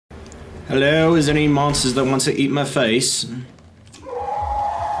Hello, is there any monsters that want to eat my face?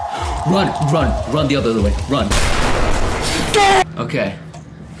 Run the other way. Run. Okay.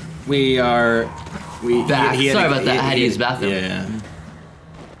 We Back. Sorry about that. I had to use the bathroom. Yeah.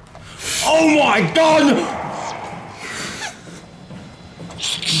 Oh my god!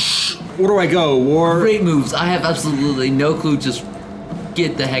 Where do I go? War? Great moves. I have absolutely no clue. Just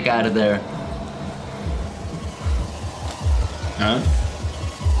get the heck out of there. Huh?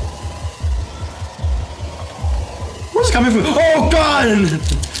 Where's it coming from? Oh god!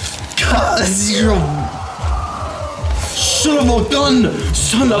 God, zero. Son of a gun!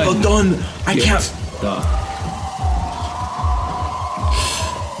 Son of a gun! I can't.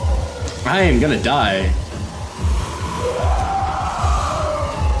 I am gonna die.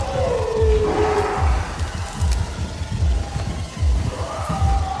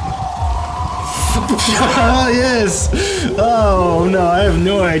 Yes! Oh no, I have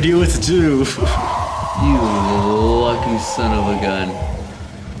no idea what to do. You lucky son of a gun.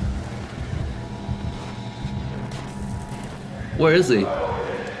 Where is he?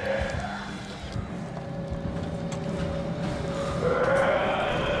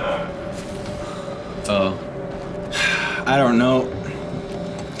 Oh. I don't know.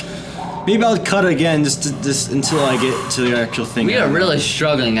 Maybe I'll cut again just until I get to the actual thing. We are really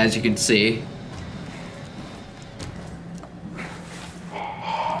struggling, as you can see.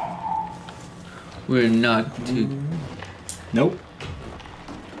 We're not too... Nope.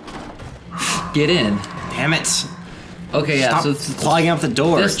 Get in. Damn it. Okay, yeah, Stop so it's clogging up the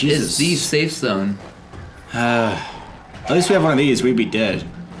door. This Jesus. is the safe zone. At least we have one of these, we'd be dead.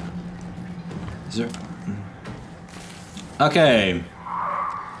 Is there... Okay.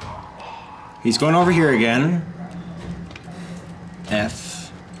 He's going over here again.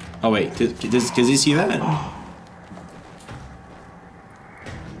 F. Oh wait, does he see that?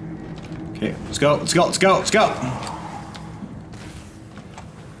 Okay, let's go, let's go, let's go, let's go!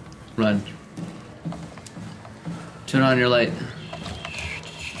 Run. Turn on your light.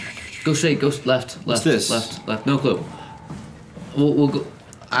 Go straight, go left, What's left, this? left, no clue. We'll go,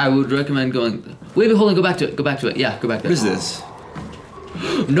 I would recommend going, wait, hold on, go back to it, yeah, go back there. What is this?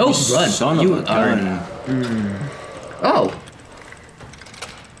 No, run. Son of a gun. Oh.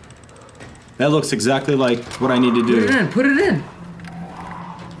 That looks exactly like what I need to do. Put it in.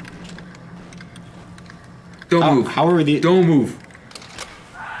 Don't move. How are the... Don't move.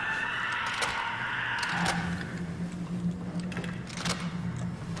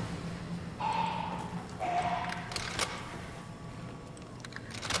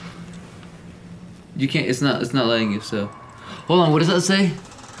 You can't, it's not letting you, so. Hold on, what does that say?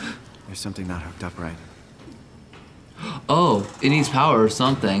 There's something not hooked up right. Oh, it needs power or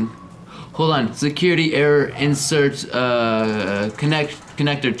something. Hold on, security error, insert,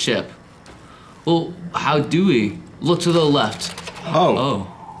 connector chip. Well, how do we? Look to the left. Oh. Oh.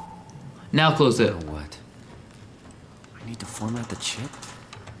 Now close it. Now what? I need to format the chip?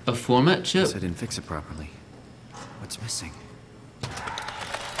 A format chip? Guess I didn't fix it properly. What's missing?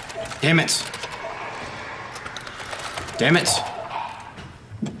 Damn it. Damn it.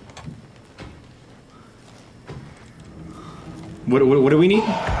 What do we need?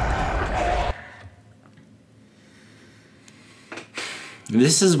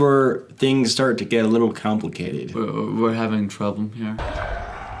 This is where things start to get a little complicated. We're having trouble here.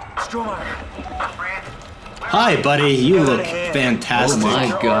 Hi, buddy. You look fantastic. Oh my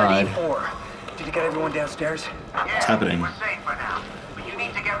god. Did you get everyone downstairs? What's happening? We're safe for now, but you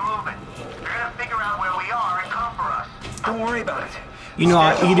need to get moving. They're gonna figure out where we are and come for us. Don't worry about it. You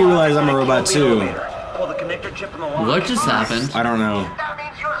know, you do realize I'm a robot too. Pull the connector chip from the wall. What just happened? I don't know. That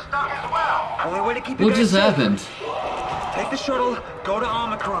means you're stuck as well. Only way to keep you What guys just safe. happened? Take the shuttle, go to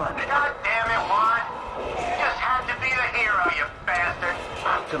Omicron. God damn it, Juan. You just had to be the hero, you bastard.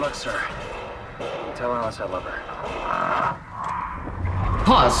 Good luck, sir. Tell Alice I love her.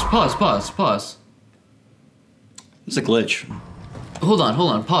 Pause. It's a glitch. Hold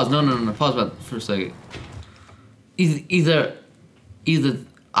on, pause. No, pause about for a second. Either,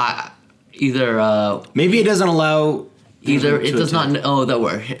 Maybe it doesn't allow. Either it does not know that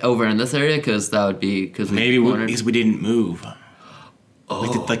we're over in this area, because that would be because Maybe because we didn't move.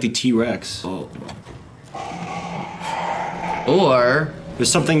 Oh. Like the T-Rex. Oh. Or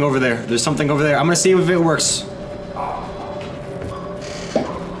There's something over there. There's something over there. I'm gonna see if it works.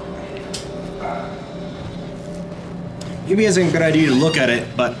 Maybe it's a good idea to look at it,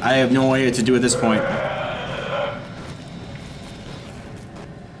 but I have no idea what to do at this point.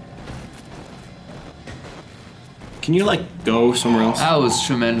 Can you, like, go somewhere else? that was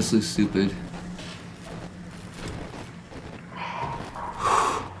tremendously stupid.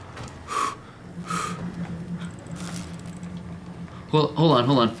 Hold on.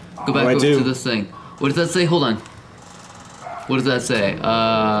 Go What do back I over do? to this thing. What does that say? Hold on. What does that say?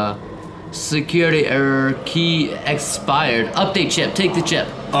 Security error, key expired. Update chip, take the chip.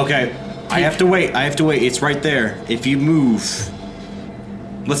 Okay. I have to wait. It's right there. If you move.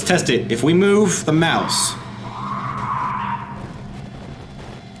 Let's test it. If we move the mouse.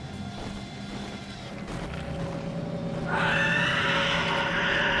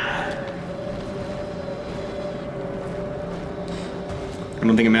 I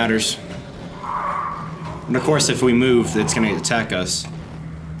don't think it matters. And of course, if we move, it's gonna attack us.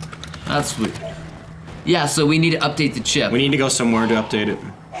 That's weird. Yeah, so we need to update the chip. We need to go somewhere to update it.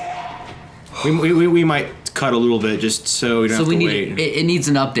 We might cut a little bit just so we don't have to wait. It needs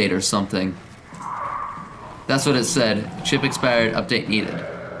an update or something. That's what it said. Chip expired, update needed.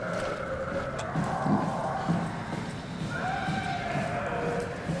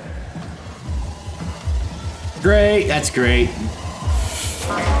 Great, that's great.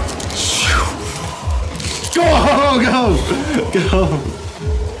 Go!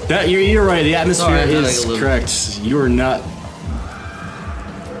 That you're right. The atmosphere Sorry, is correct. You are not.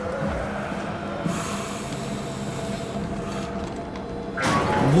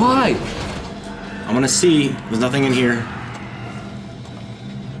 Why? I'm gonna see. There's nothing in here.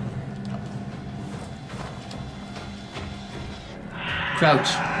 Crouch.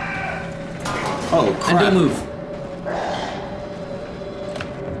 Oh crap! And don't move.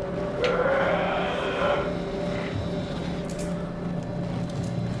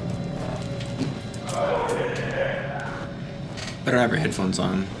 Better have your headphones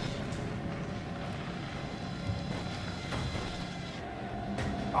on.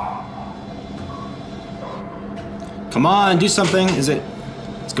 Come on, do something. Is it?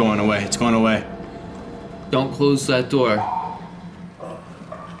 It's going away. It's going away. Don't close that door.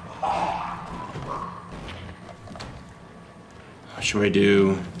 What should I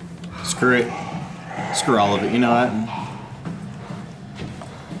do? Screw it. Screw all of it. You know that?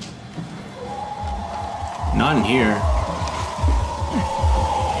 Not in here.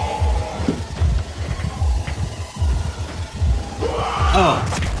 Oh.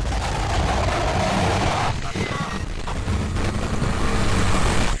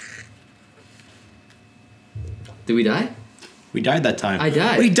 Did we die? We died that time. I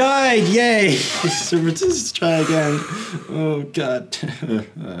died. We died! Yay! So let's try again. Oh god.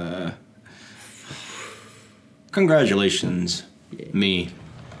 Congratulations. Me.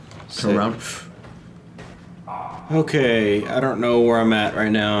 Turn around. Okay, I don't know where I'm at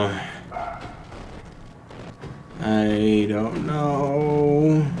right now. I don't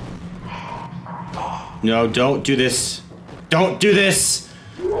know. No, don't do this. Don't do this!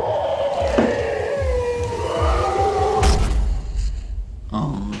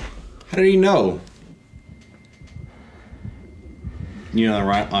 Oh. How did he know? You know,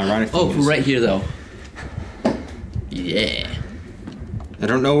 ironic thing Oh, is, right here though. Yeah. I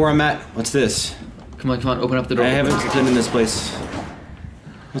don't know where I'm at. What's this? Come on, open up the door. I haven't been in this place.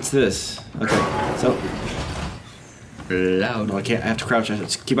 What's this? Okay, so... Loud. No, I can't. I have to crouch.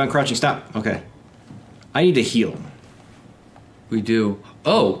 Let's keep on crouching. Stop. Okay. I need to heal. We do.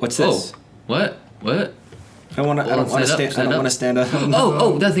 Oh. What's this? Oh. What? What? I don't want to. I don't want to stand. I don't want to stand up.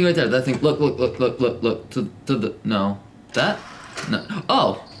 Oh, that thing right there. That thing. Look. To the. No. That? No.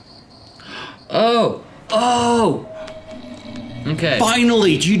 Oh. Okay.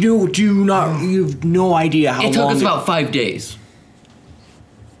 Finally, you have no idea how long It took us about 5 days.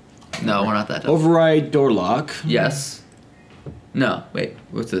 No, we're not that done. Override door lock. Yes. No, wait.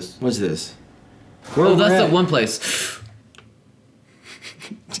 What's this? What's this? Oh, that's that one place.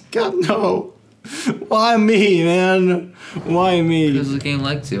 God no! Why me, man? Why me? Because the game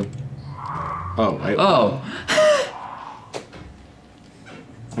likes you. Oh, Oh.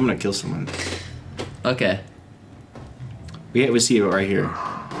 I'm gonna kill someone. Okay. We see it right here.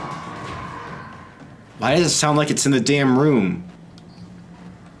 Why does it sound like it's in the damn room?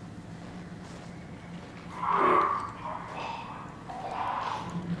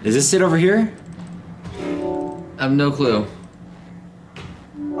 Is this it over here? I have no clue.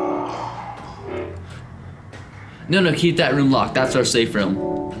 No, keep that room locked. That's our safe room.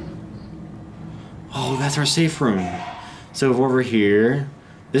 Oh, that's our safe room. So if we're over here,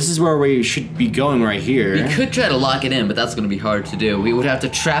 this is where we should be going right here. We could try to lock it in, but that's going to be hard to do. We would have to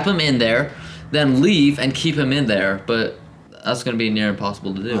trap him in there, then leave and keep him in there, but that's going to be near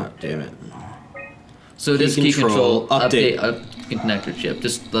impossible to do. Oh, damn it. So Key this key control, update. Connector chip.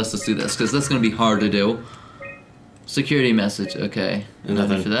 Let's do this, because that's going to be hard to do. Security message, okay. Nothing.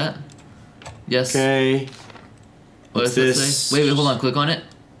 Ready for that? Yes. Okay. What What's does that this? say? Wait, hold on, click on it.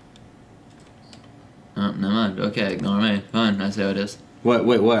 Oh, never mind. Okay, ignore me. Fine, I see how it is. What?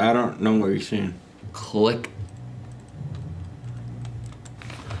 Wait, what? I don't know what you're saying. Click.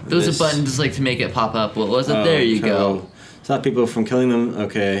 There's a button just like to make it pop up. What was it? There you go. Stop people from killing them.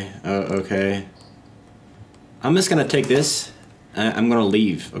 Okay. Okay. I'm just gonna take this. I'm gonna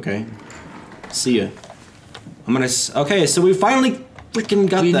leave. Okay. See ya. I'm gonna. Okay, so we finally freaking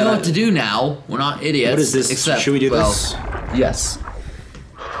got that. We know what to do now. We're not idiots. What is this? Except, should we do this? Yes.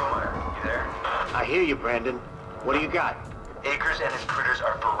 You there? I hear you, Brandon. What do you got? Akers and his critters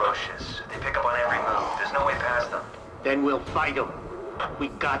are ferocious. They pick up on every move. There's no way past them. Then we'll fight them. We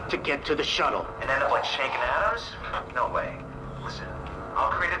got to get to the shuttle. And end up like Shank and Adams? No way. Listen,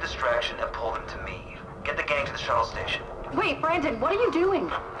 I'll create a distraction and pull them to me. Get the gang to the shuttle station. Wait, Brandon, what are you doing?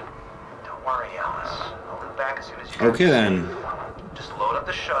 Don't worry, Alice. I'll be back as soon as you Okay then. Just load up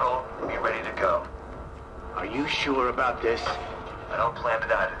the shuttle and be ready to go. Are you sure about this? I don't plan to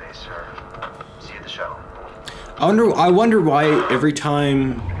die today, sir. See you at the shuttle. I wonder why every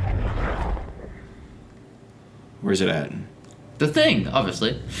time. Where's it at? The thing,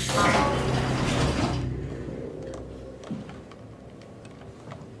 obviously.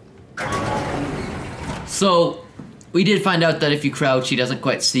 So, we did find out that if you crouch, he doesn't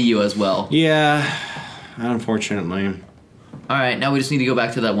quite see you as well. Yeah, unfortunately. Alright, now we just need to go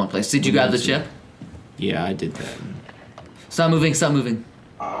back to that one place. Did you grab the chip? Yeah, I did that. Stop moving, stop moving.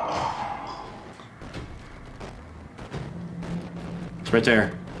 It's right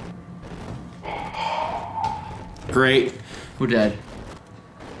there. Great. We're dead.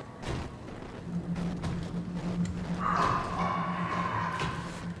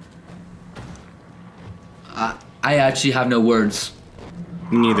 I actually have no words.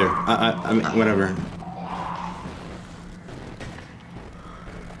 Me neither. I mean, whatever.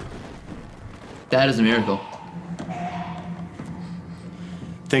 That is a miracle.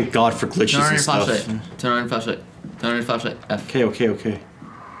 Thank God for glitches Turn on and your stuff. flashlight. Turn on your flashlight. Turn on your flashlight. F. Okay.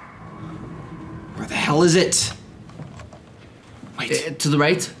 Where the hell is it? Wait. To the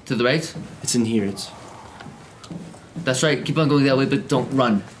right. To the right. It's in here. It's. That's right. Keep on going that way, but don't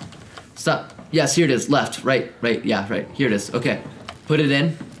run. Stop. Yes, here it is. Left. Right. Right. Yeah, right. Here it is. Okay. Put it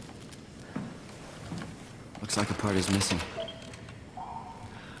in. Looks like a part is missing.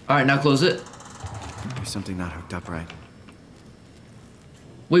 Alright, now close it. There's something not hooked up right.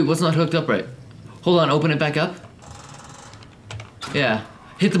 Wait, what's not hooked up right? Hold on, open it back up. Yeah.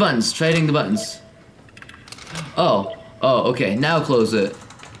 Hit the buttons. Try hitting the buttons. Oh. Oh, okay. Now close it.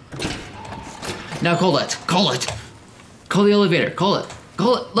 Now call it. Call it. Call the elevator. Call it.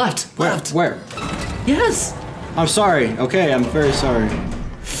 Call it. Left. Where? Left. Where? Yes. I'm sorry. Okay, I'm very sorry.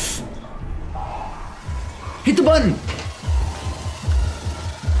 Hit the button.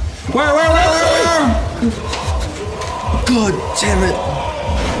 Where? God damn it.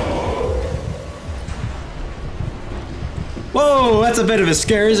 Whoa, that's a bit of a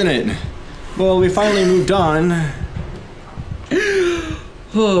scare, isn't it? Well, we finally moved on.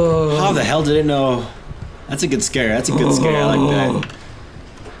 How the hell did it know? That's a good scare. That's a good scare. I like that.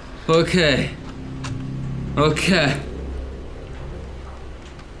 Okay. Okay.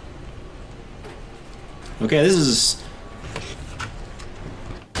 Okay, this is...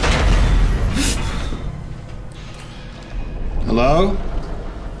 Hello?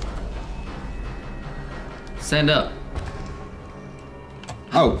 Stand up.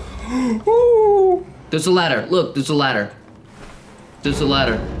 Oh. There's a ladder. Look, there's a ladder. There's a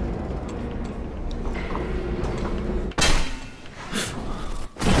ladder.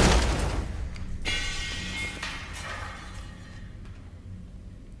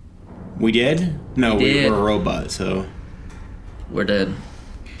 We did? No, We we did. were a robot, so... We're dead.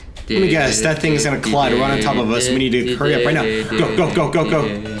 Let me guess, that thing is gonna collide right on top of us. We need to hurry up right now. Go.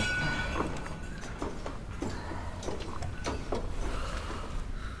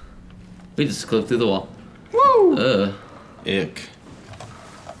 We just clipped through the wall. Woo! Ick.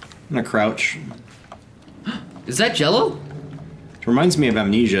 I'm gonna crouch. Is that Jello? It reminds me of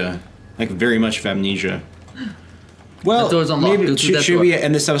Amnesia. Like, very much of Amnesia. Well, That door's unlocked. Go maybe, through that should door. we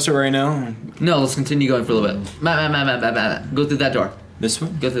end this episode right now? No, let's continue going for a little bit. Matt. Go through that door. This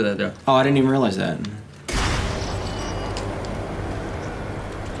one? Go through that door. Oh, I didn't even realize that.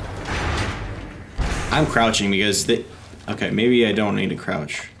 I'm crouching because they... Okay, maybe I don't need to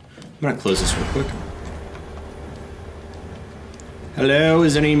crouch. I'm gonna close this real quick. Hello,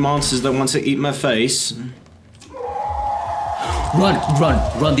 is there any monsters that wants to eat my face?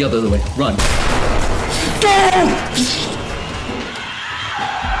 Run the other way. Run.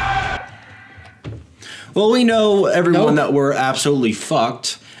 Well, we know everyone that we're absolutely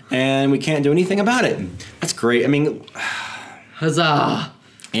fucked, and we can't do anything about it. That's great. I mean, Huzzah!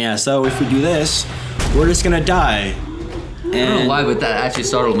 yeah, so if we do this, we're just gonna die. I don't know why, but that actually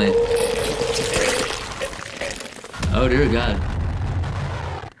startled me. Oh dear God.